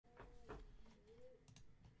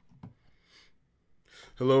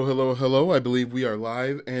Hello, hello, hello. I believe we are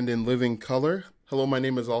live and in living color. Hello, my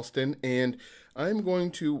name is Alston, and I'm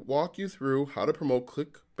going to walk you through how to promote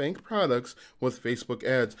Clickbank products with Facebook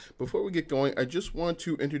ads. Before we get going, I just want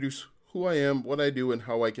to introduce who I am, what I do, and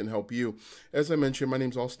how I can help you. As I mentioned, my name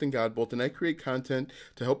is Alston Godbolt, and I create content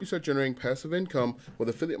to help you start generating passive income with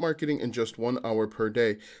affiliate marketing in just 1 hour per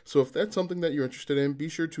day. So if that's something that you're interested in, be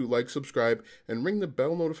sure to like, subscribe, and ring the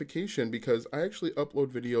bell notification because I actually upload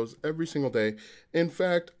videos every single day. In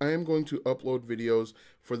fact, I am going to upload videos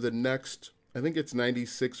for the next I think it's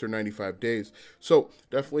 96 or 95 days. So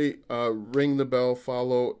definitely ring the bell,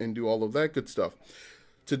 follow, and do all of that good stuff.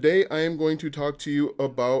 Today, I am going to talk to you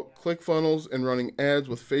about ClickFunnels and running ads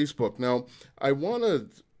with Facebook. Now, I want to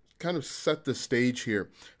kind of set the stage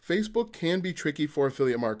here. Facebook can be tricky for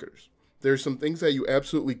affiliate marketers. There's some things that you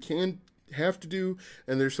absolutely have to do,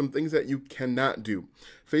 and there's some things that you cannot do.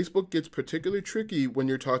 Facebook gets particularly tricky when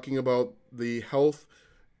you're talking about the health,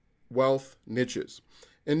 wealth niches.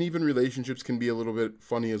 And even relationships can be a little bit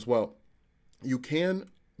funny as well. You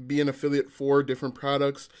can be an affiliate for different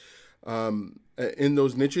products in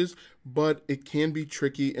those niches, but it can be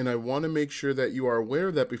tricky, and I want to make sure that you are aware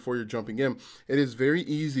of that before you're jumping in. It is very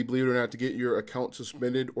easy, believe it or not, to get your account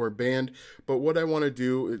suspended or banned, but what I want to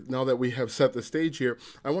do, now that we have set the stage here,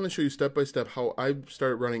 I want to show you step by step how I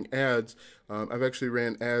started running ads. I've actually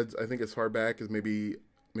ran ads, I think as far back as maybe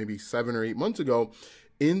 7 or 8 months ago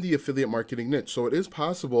in the affiliate marketing niche. So it is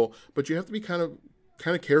possible, but you have to be kind of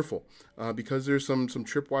careful because there's some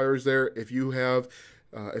tripwires there. If you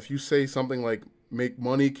say something like make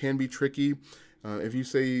money can be tricky, if you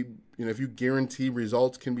say, if you guarantee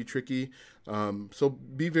results can be tricky. So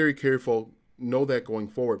be very careful. Know that going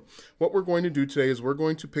forward. What we're going to do today is we're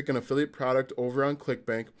going to pick an affiliate product over on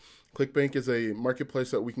Clickbank. Clickbank is a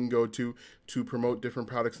marketplace that we can go to promote different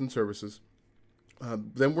products and services.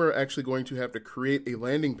 Then we're actually going to have to create a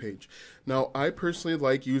landing page. Now, I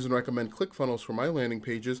personally use and recommend ClickFunnels for my landing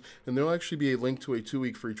pages, and there'll actually be a link to a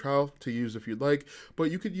 2-week free trial to use if you'd like,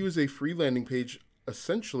 but you could use a free landing page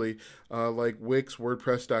essentially like Wix,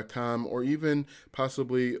 WordPress.com, or even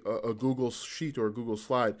possibly a Google Sheet or a Google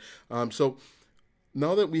Slide. So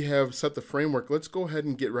now that we have set the framework, let's go ahead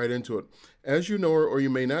and get right into it. As you know, or you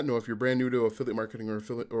may not know if you're brand new to affiliate marketing or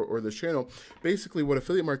this channel, basically what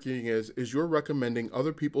affiliate marketing is you're recommending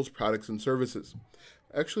other people's products and services.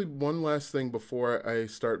 Actually, one last thing before I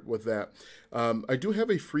start with that. I do have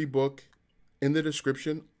a free book in the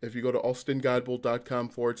description. If you go to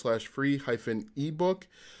alstongodbolt.com/free-ebook,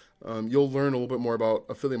 you'll learn a little bit more about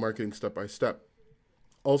affiliate marketing step by step.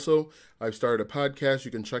 Also, I've started a podcast.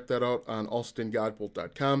 You can check that out on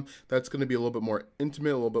alstongodbolt.com. That's going to be a little bit more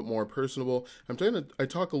intimate, a little bit more personable. I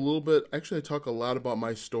talk a lot about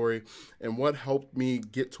my story and what helped me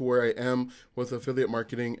get to where I am with affiliate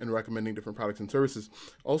marketing and recommending different products and services.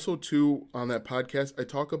 Also, too, on that podcast, I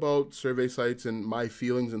talk about survey sites and my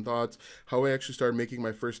feelings and thoughts, how I actually started making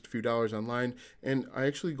my first few dollars online, and I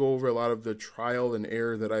actually go over a lot of the trial and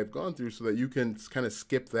error that I've gone through so that you can kind of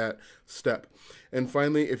skip that step. And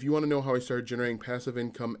finally, if you want to know how I started generating passive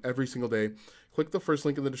income every single day, click the first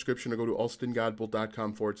link in the description or go to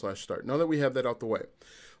alstongodbolt.com/start. Now that we have that out the way,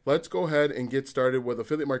 let's go ahead and get started with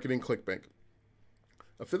affiliate marketing Clickbank.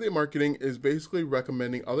 Affiliate marketing is basically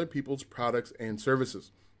recommending other people's products and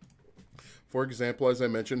services. For example, as I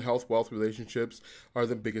mentioned, health, wealth, relationships are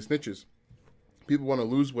the biggest niches. People want to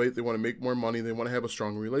lose weight, they want to make more money, they want to have a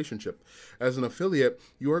strong relationship. As an affiliate,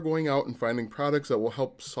 you are going out and finding products that will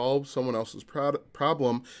help solve someone else's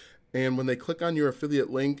problem, and when they click on your affiliate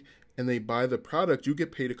link and they buy the product, you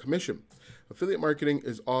get paid a commission. Affiliate marketing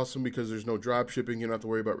is awesome because there's no drop shipping, you don't have to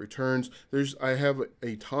worry about returns. I have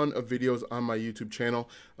a ton of videos on my YouTube channel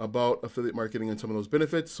about affiliate marketing and some of those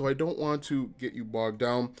benefits, so I don't want to get you bogged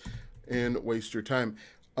down and waste your time.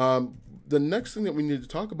 The next thing that we need to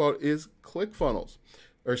talk about is ClickFunnels.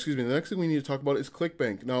 The next thing we need to talk about is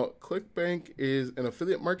Clickbank. Now, Clickbank is an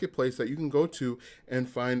affiliate marketplace that you can go to and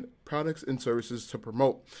find products and services to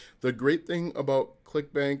promote. The great thing about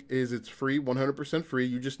Clickbank is it's free, 100% free.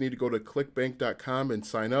 You just need to go to clickbank.com and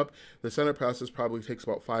sign up. The sign-up process probably takes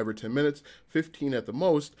about 5 or 10 minutes, 15 at the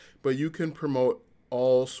most, but you can promote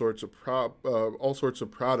all sorts of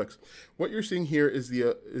products. What you're seeing here is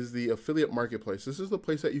the affiliate marketplace. This is the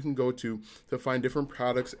place that you can go to find different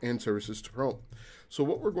products and services to promote. So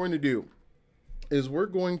what we're going to do is we're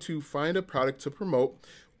going to find a product to promote.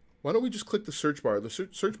 Why don't we just click the search bar? The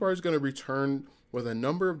search bar is going to return with a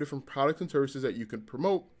number of different products and services that you can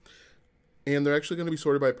promote, and they're actually going to be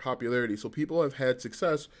sorted by popularity. So people have had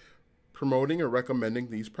success promoting or recommending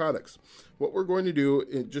these products. What we're going to do,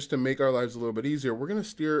 just to make our lives a little bit easier, we're going to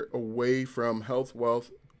steer away from health,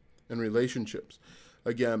 wealth, and relationships.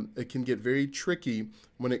 again, it can get very tricky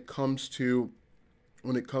when it comes to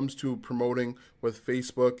promoting with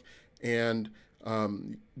Facebook and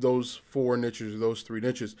those 4 niches, or those 3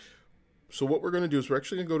 niches. So what we're going to do is we're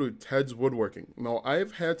actually going to go to Ted's Woodworking. Now,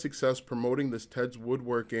 I've had success promoting this Ted's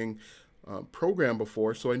Woodworking program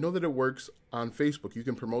before, so I know that it works on Facebook. You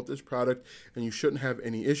can promote this product and you shouldn't have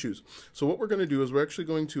any issues. So what we're going to do is we're actually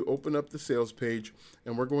going to open up the sales page,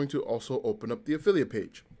 and we're going to also open up the affiliate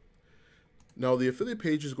page. Now, the affiliate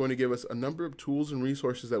page is going to give us a number of tools and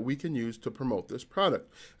resources that we can use to promote this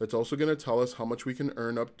product. It's also going to tell us how much we can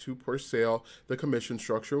earn up to per sale, the commission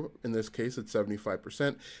structure, in this case it's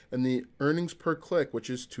 75%, and the earnings per click, which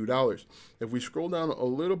is $2. If we scroll down a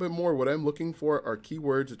little bit more, what I'm looking for are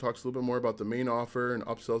keywords. It talks a little bit more about the main offer and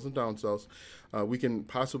upsells and downsells. We can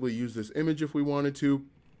possibly use this image if we wanted to.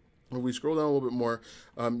 If we scroll down a little bit more,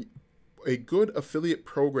 a good affiliate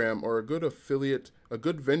program or a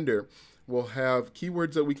good vendor will have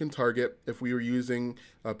keywords that we can target. If we were using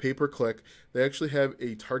pay-per-click, they actually have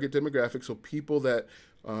a target demographic, so people that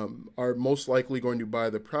are most likely going to buy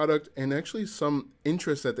the product, and actually some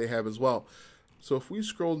interest that they have as well. So if we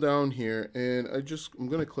scroll down here, and I'm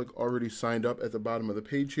going to click already signed up at the bottom of the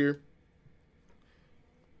page here.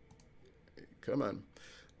 Come on.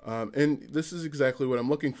 And this is exactly what I'm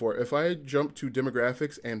looking for. If I jump to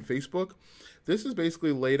demographics and Facebook, this is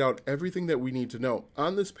basically laid out everything that we need to know.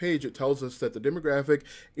 On this page, it tells us that the demographic,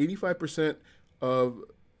 85% of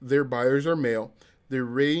their buyers are male. Their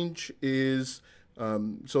range is,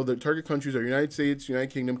 so the target countries are United States,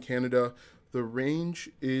 United Kingdom, Canada. The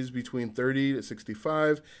range is between 30 to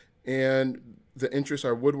 65, and the interests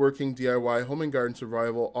are woodworking, DIY, home and garden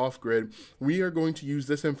survival, off-grid. We are going to use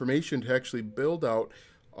this information to actually build out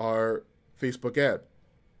our Facebook ad.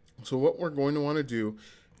 So what we're going to want to do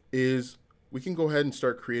is we can go ahead and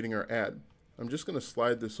start creating our ad. I'm just going to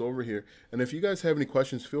slide this over here. And if you guys have any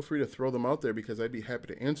questions, feel free to throw them out there because I'd be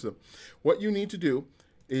happy to answer them. What you need to do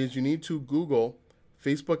is you need to Google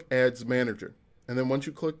Facebook Ads Manager. And then once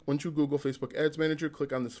you Google Facebook Ads Manager,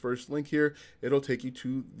 click on this first link here. It'll take you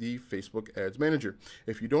to the Facebook Ads Manager.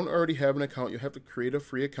 If you don't already have an account, you have to create a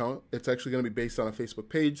free account. It's actually going to be based on a Facebook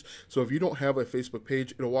page. So if you don't have a Facebook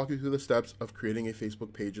page, it'll walk you through the steps of creating a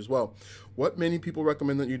Facebook page as well. What many people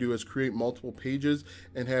recommend that you do is create multiple pages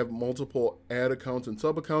and have multiple ad accounts and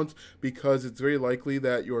sub accounts, because it's very likely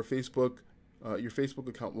that your Facebook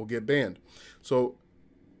account will get banned. So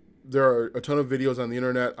there are a ton of videos on the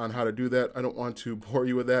internet on how to do that. I don't want to bore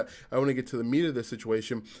you with that. I want to get to the meat of this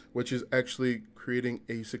situation, which is actually creating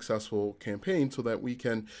a successful campaign so that we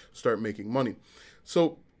can start making money.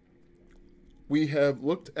 So we have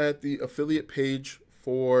looked at the affiliate page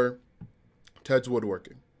for Ted's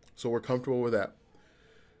Woodworking. So we're comfortable with that.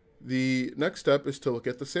 The next step is to look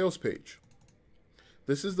at the sales page.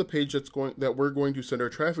 This is the page that we're going to send our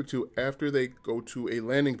traffic to after they go to a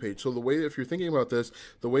landing page. So the way, if you're thinking about this,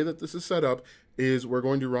 the way that this is set up is we're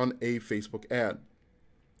going to run a Facebook ad.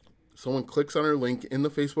 Someone clicks on our link in the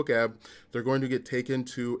Facebook ad, they're going to get taken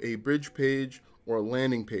to a bridge page or a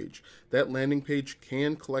landing page. That landing page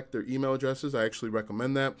can collect their email addresses. I actually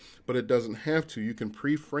recommend that, but it doesn't have to. You can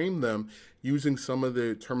pre-frame them using some of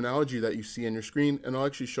the terminology that you see on your screen, and I'll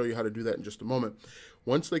actually show you how to do that in just a moment.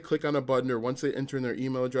 Once they click on a button or once they enter in their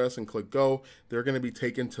email address and click go, they're going to be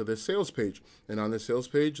taken to this sales page. And on this sales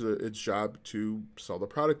page, it's job to sell the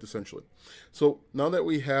product essentially. So now that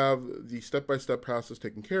we have the step-by-step process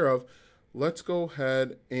taken care of, let's go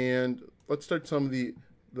ahead and let's start some of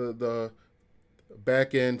the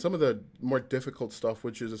back end, some of the more difficult stuff,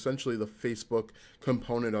 which is essentially the Facebook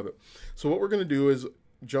component of it. So what we're going to do is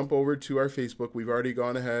jump over to our Facebook. We've already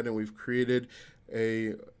gone ahead and we've created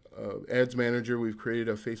a ads manager. We've created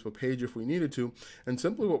a Facebook page if we needed to. And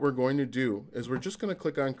simply what we're going to do is we're just going to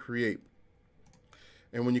click on create.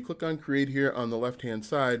 And when you click on create here on the left-hand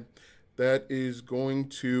side, that is going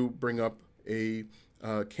to bring up a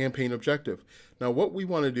campaign objective. Now what we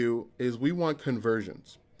want to do is we want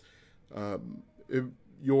conversions.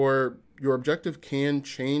 Your objective can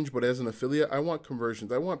change, but as an affiliate, I want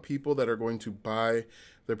conversions. I want people that are going to buy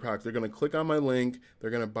the product. They're going to click on my link,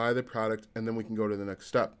 they're going to buy the product, and then we can go to the next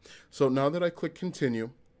step. So now that I click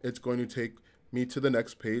continue, it's going to take me to the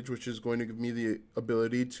next page, which is going to give me the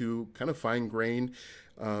ability to kind of fine grain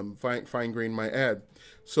my ad.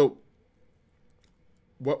 So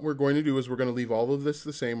what we're going to do is we're going to leave all of this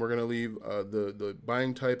the same. We're going to leave the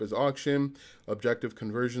buying type as auction, objective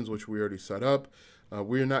conversions, which we already set up.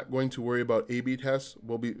 We're not going to worry about A/B tests.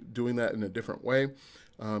 We'll be doing that in a different way.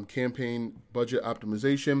 Campaign budget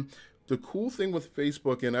optimization. The cool thing with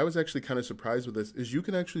Facebook, and I was actually kind of surprised with this, is you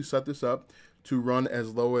can actually set this up to run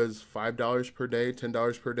as low as $5 per day,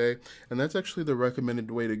 $10 per day, and that's actually the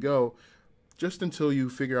recommended way to go, just until you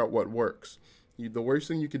figure out what works. The worst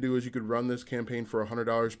thing you could do is you could run this campaign for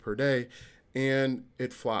 $100 per day and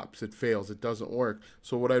it flops, it fails, it doesn't work.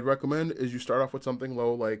 So what I'd recommend is you start off with something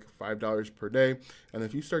low like $5 per day, and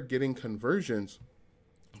if you start getting conversions,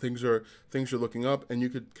 things are looking up, and you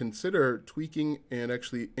could consider tweaking and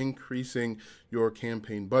actually increasing your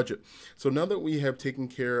campaign budget. So now that we have taken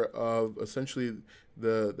care of essentially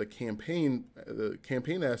the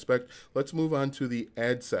campaign aspect, let's move on to the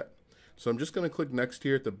ad set. So I'm just going to click next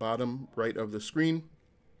here at the bottom right of the screen.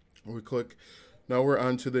 We click. Now we're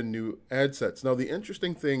on to the new ad sets. Now the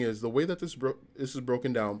interesting thing is the way that this is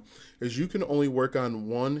broken down is you can only work on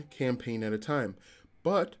one campaign at a time,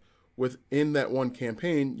 but within that one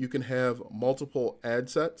campaign, you can have multiple ad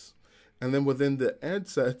sets, and then within the ad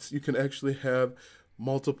sets, you can actually have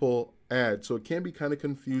multiple ads. So it can be kind of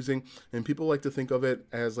confusing, and people like to think of it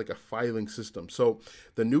as like a filing system. So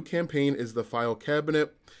the new campaign is the file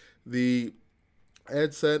cabinet. The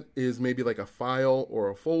ad set is maybe like a file or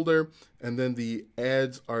a folder, and then the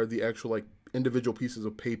ads are the actual like individual pieces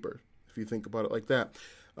of paper, if you think about it like that.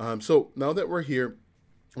 So now that we're here,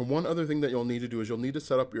 one other thing that you'll need to do is you'll need to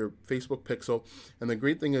set up your Facebook pixel, and the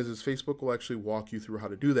great thing is Facebook will actually walk you through how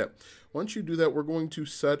to do that. Once you do that, we're going to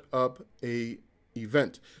set up a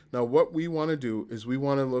event. Now what we want to do is we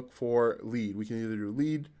want to look for lead. We can either do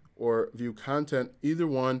lead or view content, either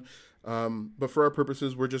one. But for our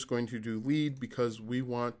purposes, we're just going to do lead because we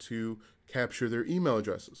want to capture their email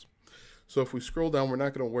addresses. So if we scroll down, we're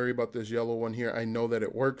not going to worry about this yellow one here. I know that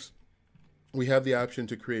it works. We have the option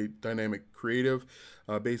to create dynamic creative.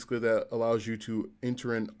 Basically, that allows you to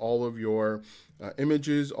enter in all of your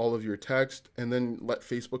images, all of your text, and then let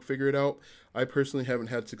Facebook figure it out. I personally haven't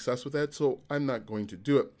had success with that, so I'm not going to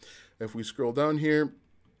do it. If we scroll down here,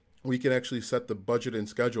 we can actually set the budget and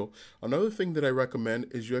schedule. Another thing that I recommend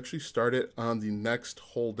is you actually start it on the next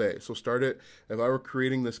whole day. So start it, if I were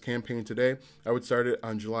creating this campaign today, I would start it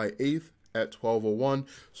on July 8th at 12:01.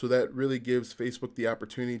 So that really gives Facebook the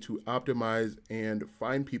opportunity to optimize and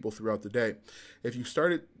find people throughout the day. If you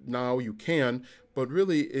start it now, you can, but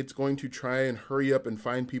really it's going to try and hurry up and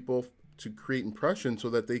find people to create impressions so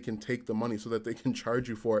that they can take the money, so that they can charge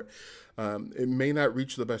you for it. It may not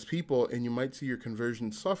reach the best people, and you might see your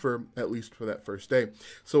conversion suffer, at least for that first day.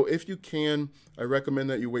 So if you can, I recommend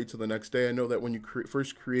that you wait till the next day. I know that when you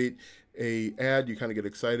first create a ad, you kind of get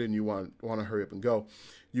excited and you want to hurry up and go.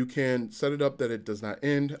 You can set it up that it does not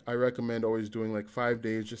end. I recommend always doing like 5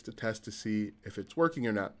 days just to test to see if it's working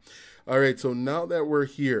or not. All right, so now that we're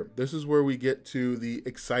here, this is where we get to the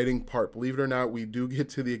exciting part. Believe it or not, we do get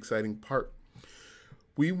to the exciting part.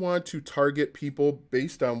 We want to target people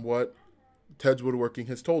based on what Ted's Woodworking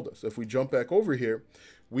has told us. If we jump back over here,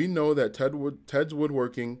 we know that Ted's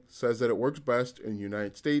Woodworking says that it works best in the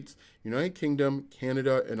United States, United Kingdom,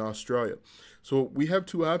 Canada, and Australia. So we have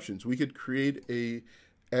two options. We could create a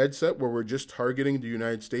ad set where we're just targeting the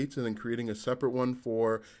United States and then creating a separate one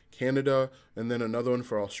for Canada and then another one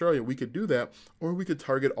for Australia. We could do that, or we could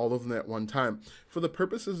target all of them at one time. For the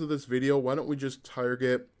purposes of this video, why don't we just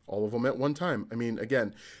target all of them at one time? I mean,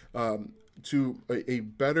 again, to a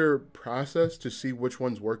better process to see which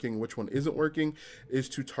one's working, which one isn't working, is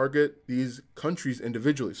to target these countries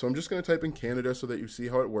individually. So I'm just going to type in Canada so that you see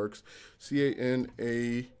how it works. Canada,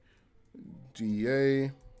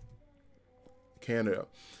 Canada.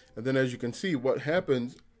 And then as you can see, what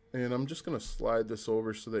happens, and I'm just going to slide this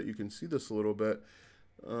over so that you can see this a little bit.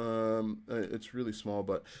 It's really small,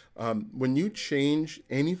 but when you change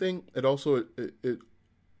anything, it also it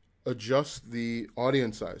adjusts the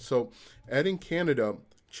audience size. So adding Canada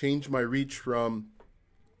changed my reach from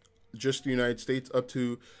just the United States up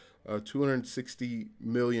to 260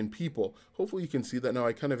 million people. Hopefully you can see that now.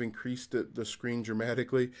 I kind of increased the screen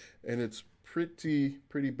dramatically, and it's pretty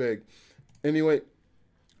big. Anyway,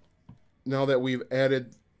 now that we've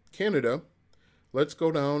added Canada, let's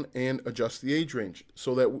go down and adjust the age range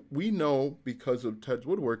so that we know, because of Ted's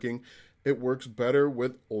Woodworking, it works better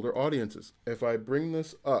with older audiences. If I bring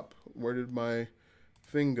this up, where did my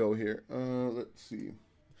thing go here? Let's see.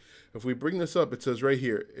 If we bring this up, it says right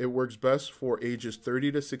here, it works best for ages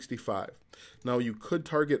 30 to 65. Now, you could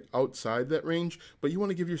target outside that range, but you want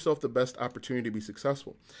to give yourself the best opportunity to be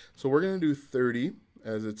successful. So we're going to do 30,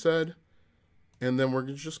 as it said, and then we're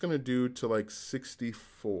just going to do to like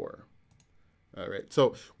 64. All right,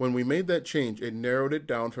 so when we made that change, it narrowed it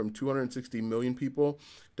down from 260 million people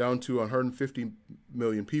down to 150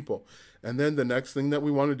 million people. And then the next thing that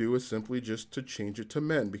we want to do is simply just to change it to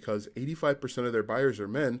men, because 85% of their buyers are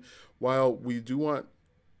men. While we do want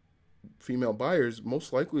female buyers,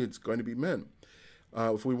 most likely it's going to be men.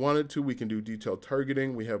 If we wanted to, we can do detailed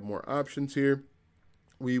targeting. We have more options here.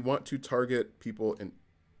 We want to target people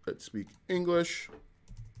that speak English,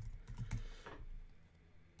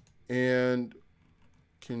 and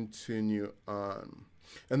continue on.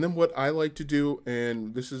 And then what I like to do,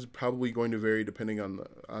 and this is probably going to vary depending on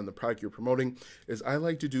the product you're promoting, is I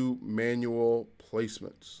like to do manual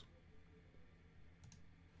placements.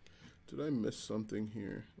 Did I miss something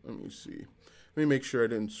here? Let me see. Let me make sure I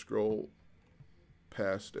didn't scroll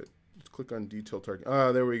past it. Let's click on detail targeting.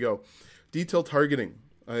 There we go. Detail targeting.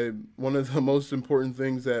 One of the most important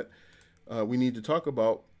things that we need to talk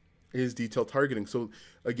about is detail targeting. So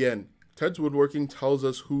again, Ted's Woodworking tells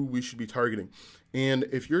us who we should be targeting. And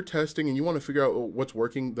if you're testing and you want to figure out what's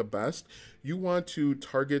working the best, you want to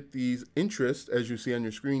target these interests, as you see on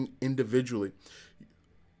your screen, individually.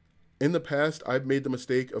 In the past, I've made the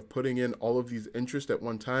mistake of putting in all of these interests at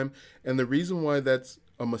one time. And the reason why that's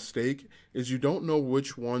a mistake is you don't know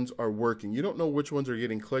which ones are working. You don't know which ones are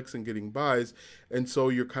getting clicks and getting buys. And so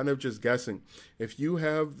you're kind of just guessing. If you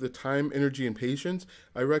have the time, energy, and patience,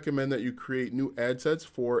 I recommend that you create new ad sets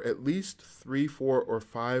for at least 3, 4, or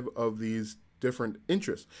 5 of these different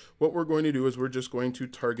interests. What we're going to do is we're going to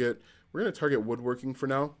target woodworking for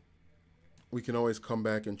now. We can always come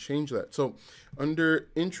back and change that. So under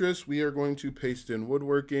interest, we are going to paste in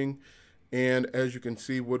woodworking. And as you can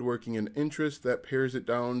see, woodworking and interest, that pairs it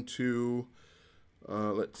down to,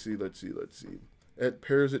 let's see. It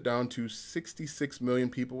pairs it down to 66 million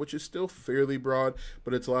people, which is still fairly broad,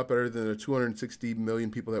 but it's a lot better than the 260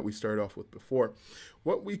 million people that we started off with before.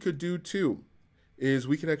 What we could do too is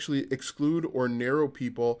we can actually exclude or narrow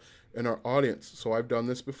people in our audience. So I've done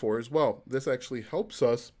this before as well. This actually helps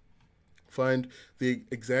us find the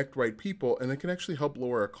exact right people, and it can actually help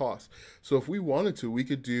lower our costs. So if we wanted to, we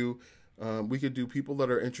could do people that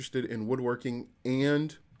are interested in woodworking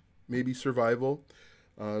and maybe survival.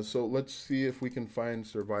 So let's see if we can find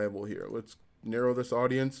survival here. Let's narrow this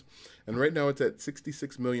audience. And right now it's at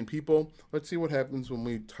 66 million people. Let's see what happens when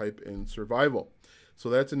we type in survival. So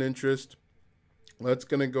that's an interest. That's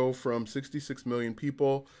going to go from 66 million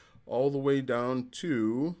people all the way down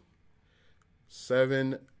to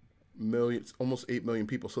 7 million, almost 8 million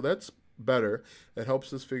people. So that's better. It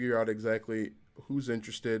helps us figure out exactly who's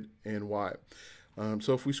interested and why.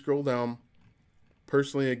 So if we scroll down,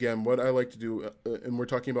 personally, again, what I like to do, and we're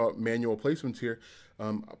talking about manual placements here,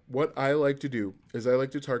 what I like to do is I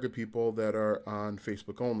like to target people that are on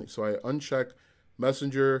Facebook only. So I uncheck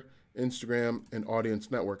Messenger, Instagram, and Audience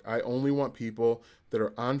Network. I only want people that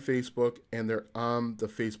are on Facebook and they're on the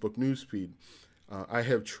Facebook newsfeed. I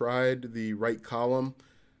have tried the right column.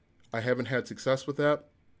 I haven't had success with that.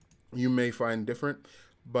 You may find different,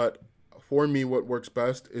 but for me, what works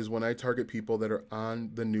best is when I target people that are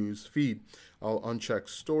on the news feed. I'll uncheck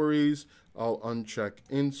stories, I'll uncheck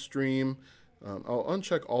in-stream, I'll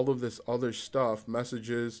uncheck all of this other stuff,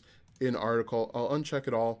 messages, in article, I'll uncheck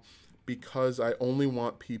it all because I only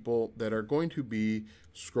want people that are going to be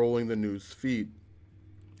scrolling the news feed.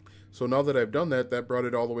 So now that I've done that, that brought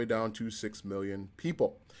it all the way down to 6 million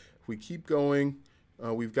people. If we keep going,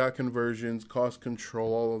 we've got conversions, cost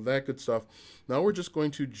control, all of that good stuff. Now we're just going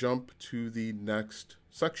to jump to the next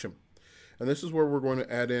section. And this is where we're going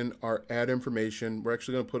to add in our ad information. We're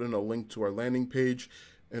actually going to put in a link to our landing page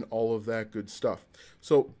and all of that good stuff.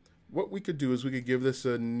 So what we could do is we could give this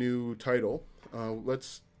a new title.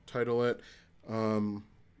 Let's title it,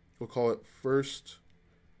 we'll call it first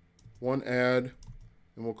one ad,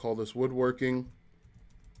 and we'll call this woodworking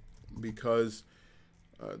because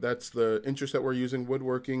that's the interest that we're using,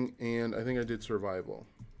 woodworking, and I think I did survival.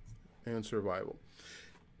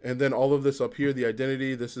 And then all of this up here, the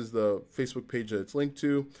identity, this is the Facebook page that it's linked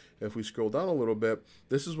to. If we scroll down a little bit,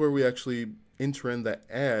 this is where we actually enter in the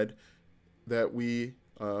ad that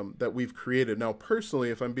we've created. Now, personally,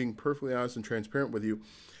 if I'm being perfectly honest and transparent with you,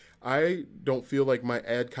 I don't feel like my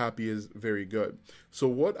ad copy is very good. So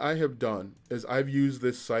what I have done is I've used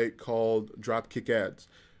this site called Dropkick Ads.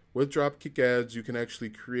 With Dropkick Ads, you can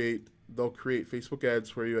actually they'll create Facebook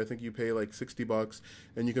ads for you. I think you pay like $60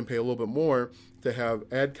 and you can pay a little bit more to have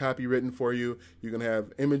ad copy written for you. You can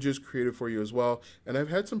have images created for you as well. And I've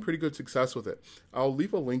had some pretty good success with it. I'll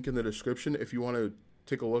leave a link in the description if you want to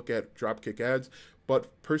take a look at Dropkick Ads.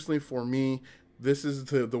 But personally for me, this is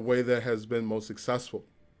the way that has been most successful.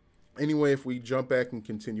 Anyway, if we jump back and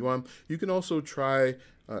continue on, you can also try,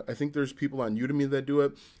 I think there's people on Udemy that do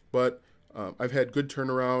it, but I've had good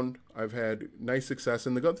turnaround. I've had nice success.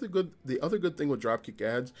 And the other good thing with Dropkick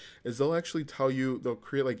Ads is they'll actually tell you, they'll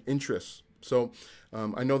create like interests. So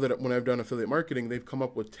I know that when I've done affiliate marketing, they've come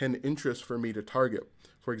up with 10 interests for me to target.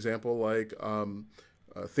 for example, like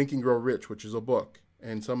Think and Grow Rich, which is a book,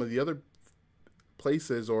 and some of the other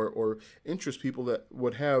places or interest people that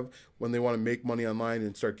would have when they want to make money online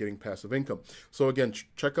and start getting passive income. So again,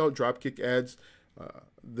 check out Dropkick Ads.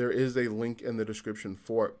 There is a link in the description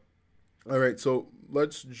for it. All right, so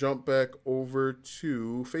let's jump back over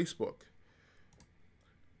to Facebook.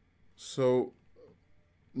 So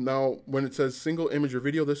now when it says single image or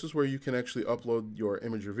video, this is where you can actually upload your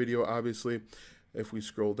image or video, obviously. If we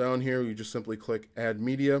scroll down here, you just simply click Add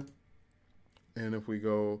Media. And if we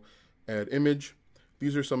go Add Image,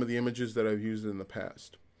 these are some of the images that I've used in the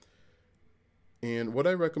past. And what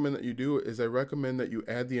I recommend that you do is I recommend that you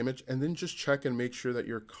add the image and then just check and make sure that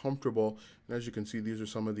you're comfortable. And as you can see, these are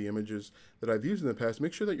some of the images that I've used in the past.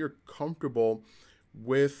 Make sure that you're comfortable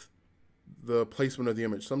with the placement of the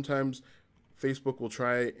image. Sometimes Facebook will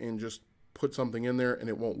try and just put something in there and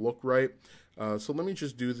it won't look right. So let me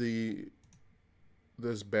just do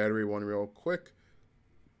this battery one real quick.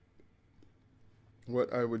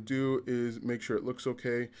 What I would do is make sure it looks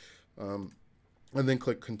okay, and then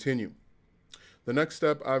click continue. The next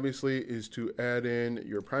step, obviously, is to add in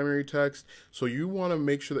your primary text. So you want to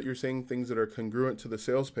make sure that you're saying things that are congruent to the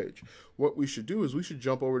sales page. What we should do is we should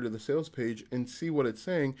jump over to the sales page and see what it's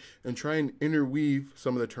saying and try and interweave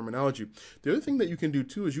some of the terminology. The other thing that you can do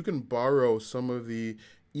too is you can borrow some of the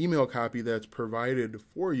email copy that's provided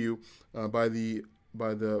for you by the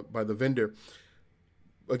vendor.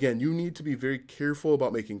 Again, you need to be very careful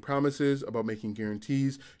about making promises, about making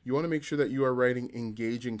guarantees. You want to make sure that you are writing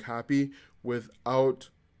engaging copy without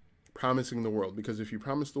promising the world. Because if you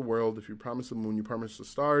promise the world, if you promise the moon, you promise the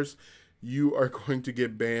stars, you are going to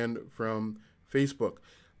get banned from Facebook,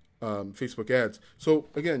 Facebook ads. So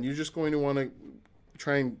again, you're just going to want to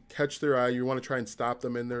try and catch their eye. You want to try and stop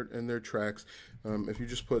them in their tracks. If you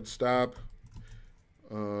just put stop,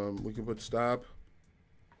 we can put stop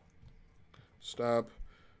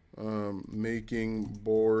making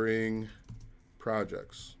boring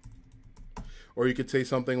projects. Or you could say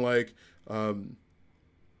something like,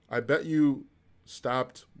 I bet you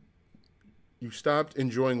stopped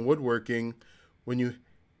enjoying woodworking when you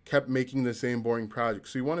kept making the same boring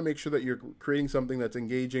projects. So you want to make sure that you're creating something that's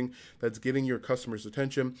engaging, that's getting your customers'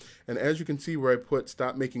 attention. And as you can see where I put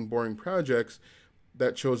stop making boring projects,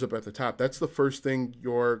 that shows up at the top. That's the first thing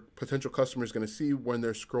your potential customer is going to see when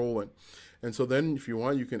they're scrolling. And so then if you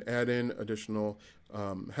want, you can add in additional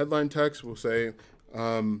headline text. We'll say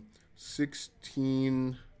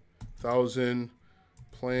 16,000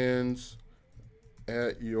 plans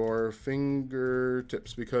at your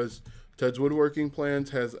fingertips, because Ted's Woodworking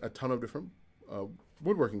Plans has a ton of different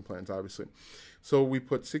woodworking plans, obviously. So we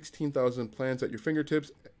put 16,000 plans at your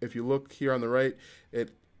fingertips. If you look here on the right,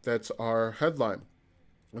 that's our headline.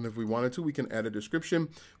 And if we wanted to, we can add a description,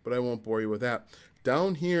 but I won't bore you with that.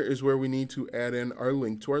 Down here is where we need to add in our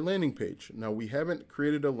link to our landing page. Now, we haven't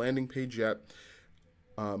created a landing page yet,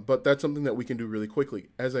 but that's something that we can do really quickly.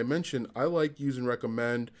 As I mentioned, I like, use, and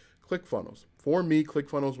recommend ClickFunnels. For me,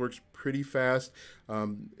 ClickFunnels works pretty fast.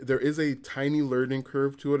 There is a tiny learning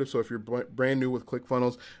curve to it, so if you're brand new with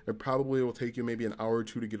ClickFunnels, it probably will take you maybe an hour or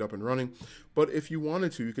two to get up and running. But if you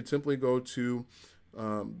wanted to, you could simply go to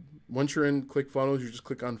once you're in ClickFunnels, you just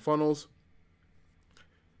click on Funnels,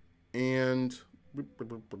 and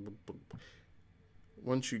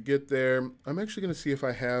once you get there, I'm actually going to see if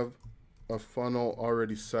I have a funnel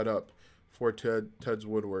already set up for Ted's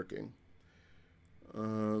Woodworking.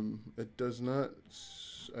 It does not.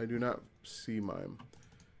 I do not see mine.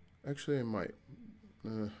 Actually, I might.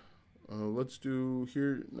 Let's do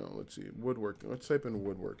here. No, let's see woodworking. Let's type in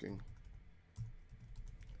woodworking.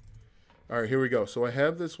 All right, here we go. So I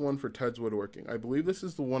have this one for Ted's Woodworking. I believe this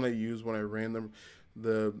is the one I used when I ran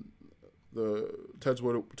the Ted's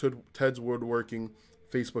Woodworking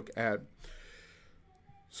Facebook ad.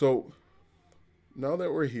 So now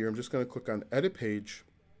that we're here, I'm just going to click on Edit Page,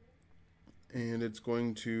 and it's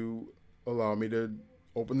going to allow me to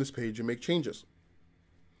open this page and make changes.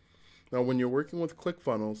 Now, when you're working with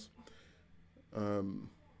ClickFunnels, come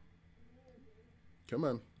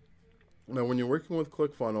on. Now, when you're working with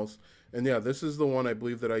ClickFunnels, and yeah, this is the one I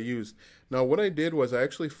believe that I used. Now, what I did was I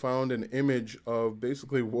actually found an image of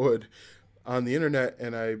basically wood on the internet,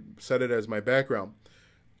 and I set it as my background.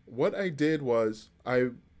 What I did was I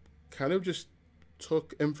kind of just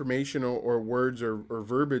took information or words or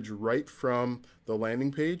verbiage right from the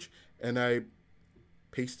landing page, and I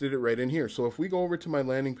pasted it right in here. So if we go over to my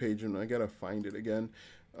landing page, and I gotta find it again.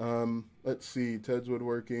 Let's see, Ted's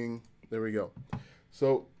Woodworking. There we go.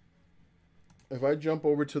 So if I jump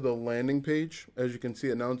over to the landing page, as you can see,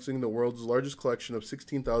 announcing the world's largest collection of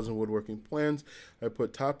 16,000 woodworking plans, I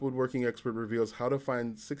put top woodworking expert reveals how to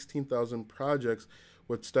find 16,000 projects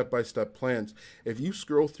with step-by-step plans. If you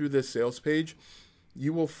scroll through this sales page,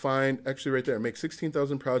 you will find, actually right there, make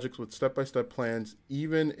 16,000 projects with step-by-step plans,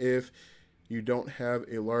 even if you don't have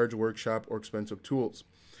a large workshop or expensive tools.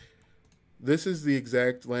 This is the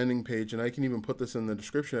exact landing page, and I can even put this in the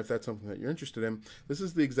description if that's something that you're interested in. This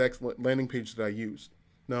is the exact landing page that I used.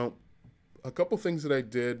 Now, a couple things that I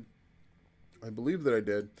did, I believe that I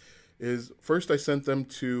did, is first I sent them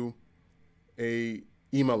to a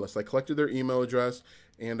email list. I collected their email address,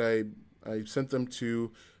 and I sent them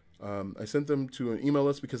to an email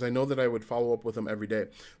list because I know that I would follow up with them every day.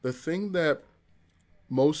 The thing that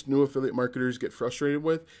most new affiliate marketers get frustrated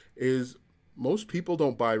with is most people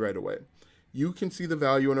don't buy right away. You can see the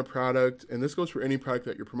value in a product, and this goes for any product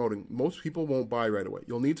that you're promoting. Most people won't buy right away.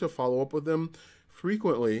 You'll need to follow up with them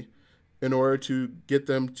frequently in order to get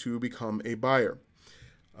them to become a buyer.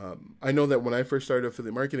 I know that when I first started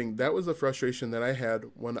affiliate marketing, that was a frustration that I had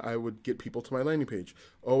when I would get people to my landing page.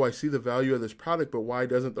 Oh, I see the value of this product, but why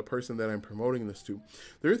doesn't the person that I'm promoting this to?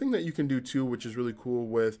 The other thing that you can do too, which is really cool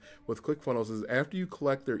with ClickFunnels, is after you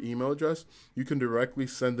collect their email address, you can directly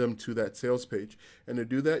send them to that sales page. And to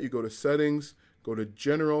do that, you go to Settings, go to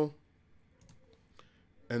General,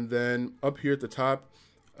 and then up here at the top,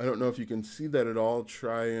 I don't know if you can see that at all.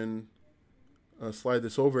 Try and slide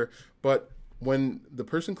this over, but when the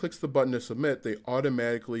person clicks the button to submit, they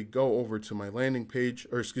automatically go over to my landing page,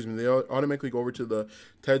 or excuse me, they automatically go over to the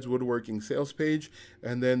Ted's Woodworking sales page,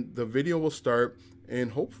 and then the video will start,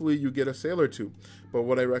 and hopefully you get a sale or two. But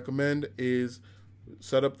what I recommend is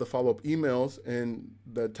set up the follow-up emails, and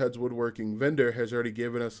the Ted's Woodworking vendor has already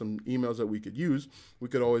given us some emails that we could use. We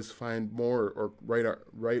could always find more or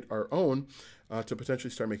write our own to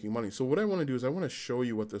potentially start making money. So what I want to do is I want to show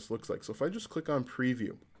you what this looks like. So if I just click on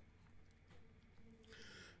preview,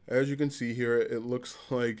 as you can see here, it looks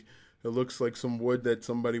like some wood that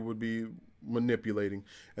somebody would be manipulating,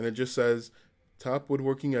 and it just says top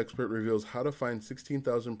woodworking expert reveals how to find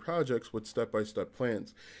 16,000 projects with step-by-step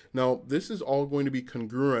plans. Now, this is all going to be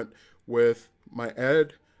congruent with my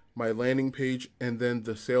ad, my landing page, and then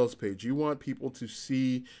the sales page. You want people to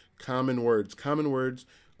see common words.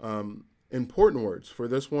 Important words for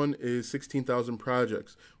this one is 16,000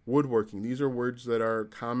 projects, woodworking. These are words that are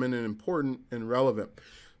common and important and relevant.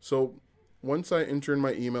 So once I enter in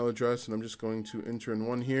my email address, and I'm just going to enter in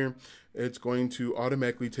one here, it's going to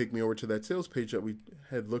automatically take me over to that sales page that we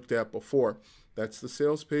had looked at before. That's the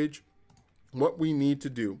sales page. What we need to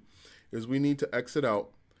do is we need to exit out.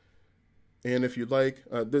 And if you'd like,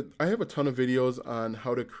 I have a ton of videos on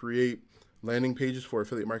how to create landing pages for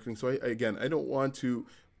affiliate marketing. So I don't want to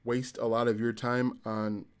waste a lot of your time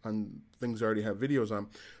on things I already have videos on.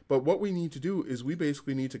 But what we need to do is we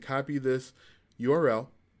basically need to copy this URL.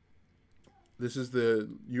 This is the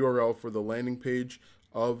URL for the landing page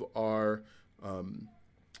of our,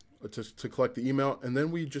 to collect the email. And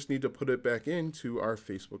then we just need to put it back into our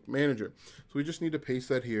Facebook Manager. So we just need to paste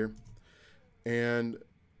that here, and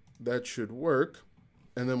that should work.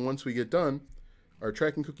 And then once we get done, our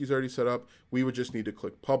tracking cookie is already set up. We would just need to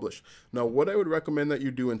click publish. Now, what I would recommend that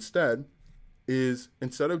you do instead is,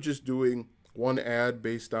 instead of just doing one ad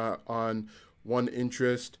based on one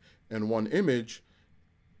interest and one image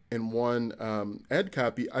and one ad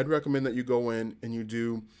copy, I'd recommend that you go in and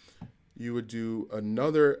you would do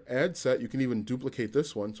another ad set. You can even duplicate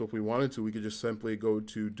this one. So if we wanted to, we could just simply go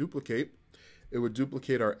to duplicate. It would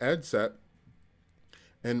duplicate our ad set.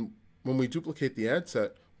 And when we duplicate the ad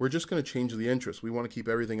set, we're just going to change the interest. We want to keep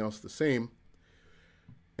everything else the same.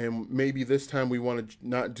 And maybe this time we want to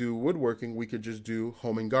not do woodworking. We could just do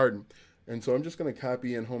home and garden. And so I'm just going to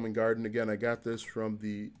copy in home and garden. Again, I got this from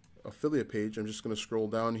the affiliate page. I'm just going to scroll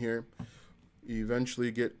down here,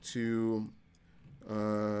 eventually get to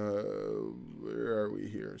where are we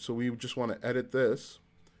here? So we just want to edit this.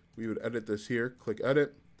 We would edit this here, click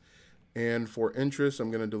edit, and for interest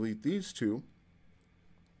I'm going to delete these two.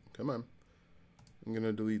 Come on, I'm going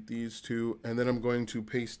to delete these two, and then I'm going to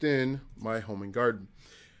paste in my home and garden.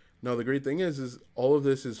 Now the great thing is all of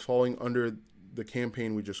this is falling under the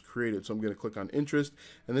campaign we just created. So I'm going to click on interest,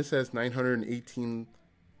 and this has 918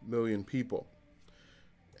 million people.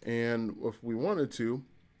 And if we wanted to,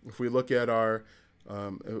 if we look at our,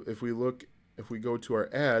 if we go to our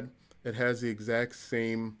ad, it has the exact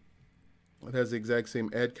same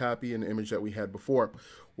ad copy and image that we had before.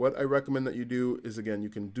 What I recommend that you do is, again, you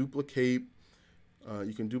can duplicate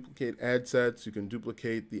You can duplicate ad sets. You can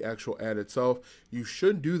duplicate the actual ad itself. You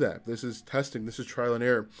should do that. This is testing. This is trial and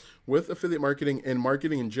error. With affiliate marketing and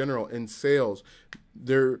marketing in general and sales,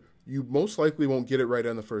 you most likely won't get it right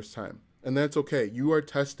on the first time. And that's okay. You are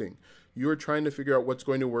testing. You are trying to figure out what's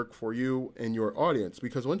going to work for you and your audience.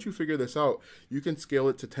 Because once you figure this out, you can scale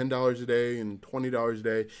it to $10 a day and $20 a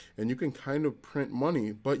day, and you can kind of print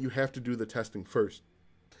money, but you have to do the testing first.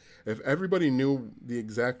 If everybody knew the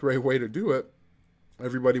exact right way to do it,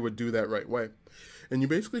 everybody would do that right way. And you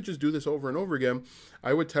basically just do this over and over again.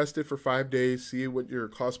 I would test it for 5 days, see what your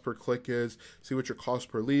cost per click is, see what your cost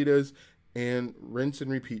per lead is, and rinse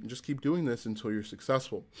and repeat, and just keep doing this until you're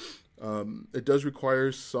successful. It does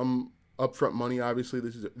require some upfront money. Obviously,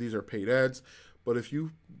 these are paid ads, but if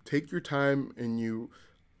you take your time and you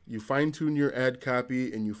fine-tune your ad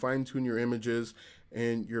copy and you fine-tune your images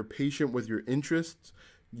and you're patient with your interests,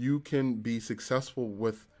 you can be successful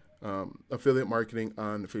with affiliate marketing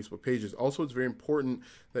on Facebook pages. Also, it's very important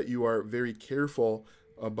that you are very careful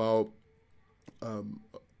about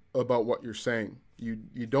what you're saying.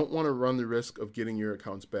 You don't want to run the risk of getting your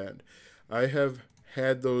accounts banned. I have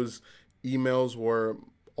had those emails where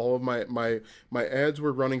all of my ads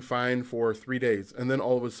were running fine for 3 days, and then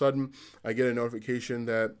all of a sudden I get a notification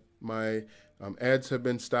that my ads have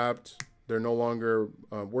been stopped. They're no longer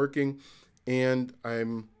working, and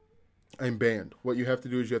I'm banned. What you have to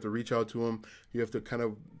do is you have to reach out to them. You have to kind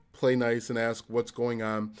of play nice and ask what's going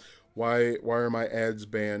on. Why are my ads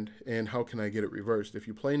banned, and how can I get it reversed? If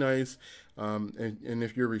you play nice and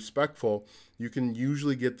if you're respectful, you can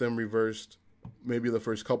usually get them reversed maybe the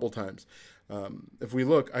first couple times. If we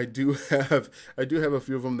look, I do have a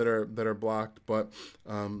few of them that are blocked, but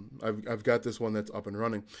I've got this one that's up and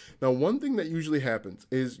running. Now, one thing that usually happens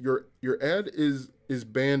is your ad is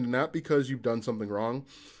banned not because you've done something wrong.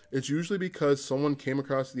 It's usually because someone came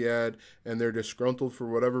across the ad and they're disgruntled for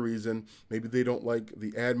whatever reason. Maybe they don't like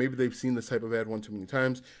the ad. Maybe they've seen this type of ad one too many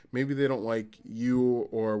times. Maybe they don't like you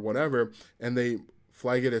or whatever, and they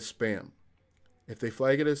flag it as spam. If they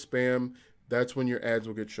flag it as spam, that's when your ads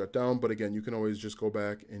will get shut down. But again, you can always just go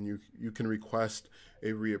back and you can request a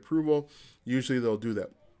reapproval. Usually they'll do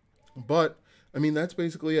that. But I mean, that's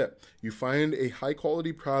basically it. You find a high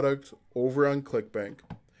quality product over on Clickbank.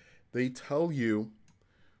 They tell you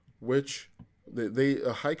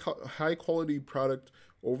a high quality product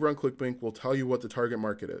over on Clickbank will tell you what the target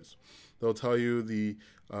market is. They'll tell you the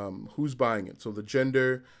who's buying it. So the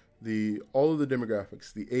gender, all of the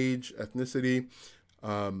demographics, the age, ethnicity,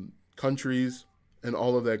 countries, and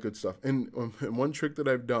all of that good stuff. And one trick that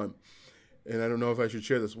I've done, and I don't know if I should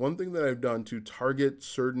share this, one thing that I've done to target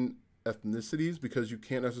certain ethnicities, because you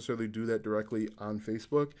can't necessarily do that directly on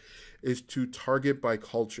Facebook, is to target by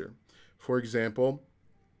culture. For example,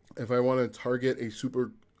 if I want to target a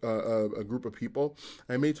group of people,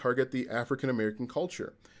 I may target the African American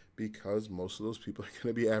culture, because most of those people are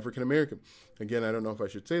going to be African American. Again, I don't know if I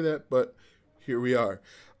should say that, but here we are.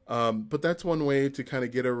 But that's one way to kind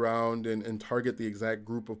of get around and target the exact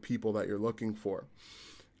group of people that you're looking for.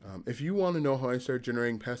 If you want to know how I start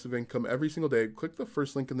generating passive income every single day, click the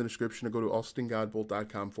first link in the description or go to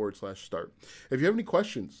austingodbolt.com/start. If you have any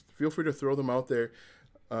questions, feel free to throw them out there.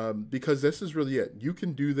 Because this is really it. You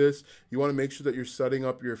can do this. You want to make sure that you're setting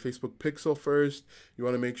up your Facebook pixel first. You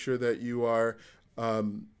want to make sure that you are,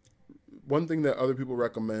 one thing that other people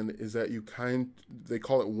recommend is that they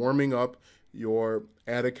call it warming up your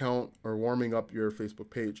ad account or warming up your Facebook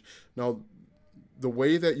page. Now, the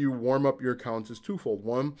way that you warm up your accounts is twofold.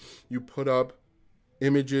 One, you put up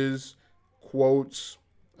images, quotes,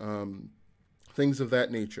 things of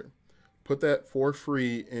that nature. Put that for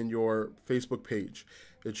free in your Facebook page.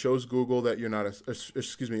 It shows Google that you're not it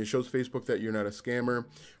shows Facebook that you're not a scammer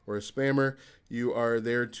or a spammer. You are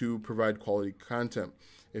there to provide quality content.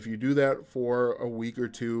 If you do that for a week or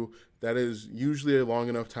two, that is usually a long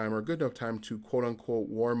enough time or a good enough time to quote unquote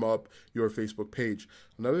warm up your Facebook page.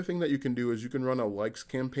 Another thing that you can do is you can run a likes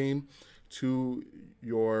campaign to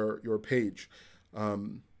your page.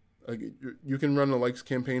 You can run a likes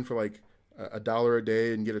campaign for like $1 a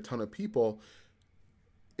day and get a ton of people.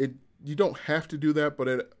 You don't have to do that, but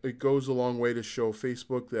it goes a long way to show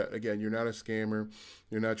Facebook that, again, you're not a scammer.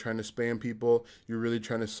 You're not trying to spam people. You're really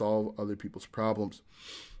trying to solve other people's problems.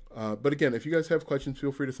 But again, if you guys have questions,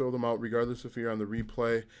 feel free to throw them out, regardless if you're on the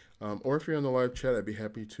replay or if you're on the live chat. I'd be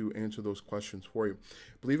happy to answer those questions for you.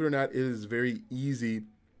 Believe it or not, it is very easy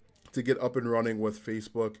to get up and running with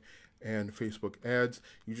Facebook and Facebook ads.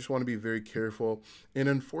 You just want to be very careful. And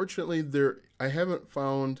unfortunately, I haven't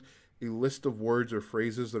found a list of words or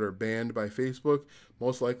phrases that are banned by Facebook,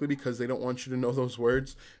 most likely because they don't want you to know those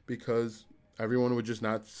words, because everyone would just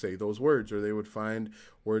not say those words, or they would find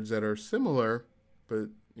words that are similar but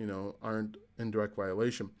aren't in direct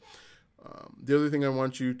violation. The other thing I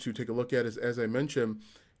want you to take a look at is, as I mentioned,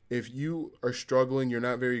 if you are struggling, you're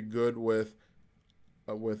not very good with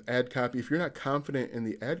ad copy. If you're not confident in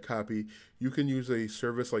the ad copy, you can use a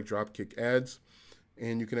service like Dropkick Ads,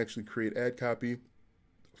 and you can actually create ad copy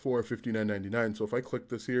for $59.99. So if I click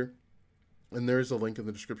this here, and there's a link in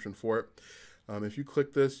the description for it. If you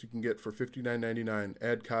click this, you can get for $59.99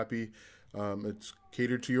 ad copy. It's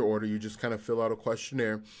catered to your order. You just kind of fill out a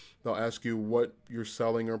questionnaire. They'll ask you what you're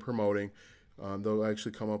selling or promoting. They'll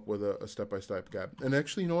actually come up with a step-by-step guide. And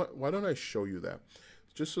actually, you know what? Why don't I show you that?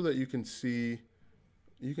 Just so that you can see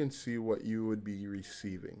what you would be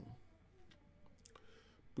receiving.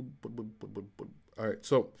 All right,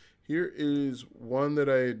 so here is one that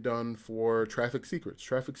I had done for Traffic Secrets.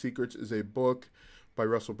 Traffic Secrets is a book by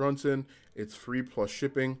Russell Brunson. It's free plus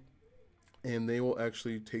shipping, and they will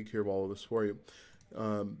actually take care of all of this for you.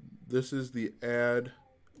 This is the ad.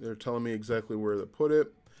 They're telling me exactly where to put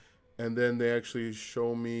it, and then they actually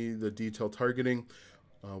show me the detailed targeting,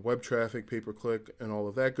 web traffic, pay-per-click, and all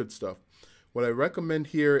of that good stuff. What I recommend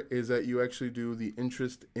here is that you actually do the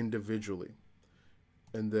interest individually.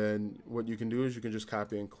 And then what you can do is you can just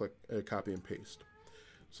copy and paste.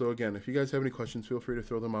 So again, if you guys have any questions, feel free to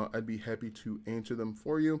throw them out. I'd be happy to answer them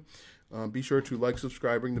for you. Be sure to like,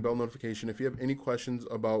 subscribe, ring the bell notification. If you have any questions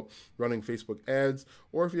about running Facebook ads,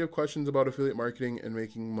 or if you have questions about affiliate marketing and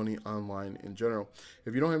making money online in general.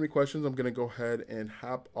 If you don't have any questions, I'm going to go ahead and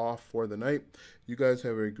hop off for the night. You guys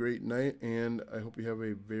have a great night, and I hope you have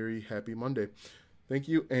a very happy Monday. Thank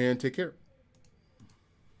you, and take care.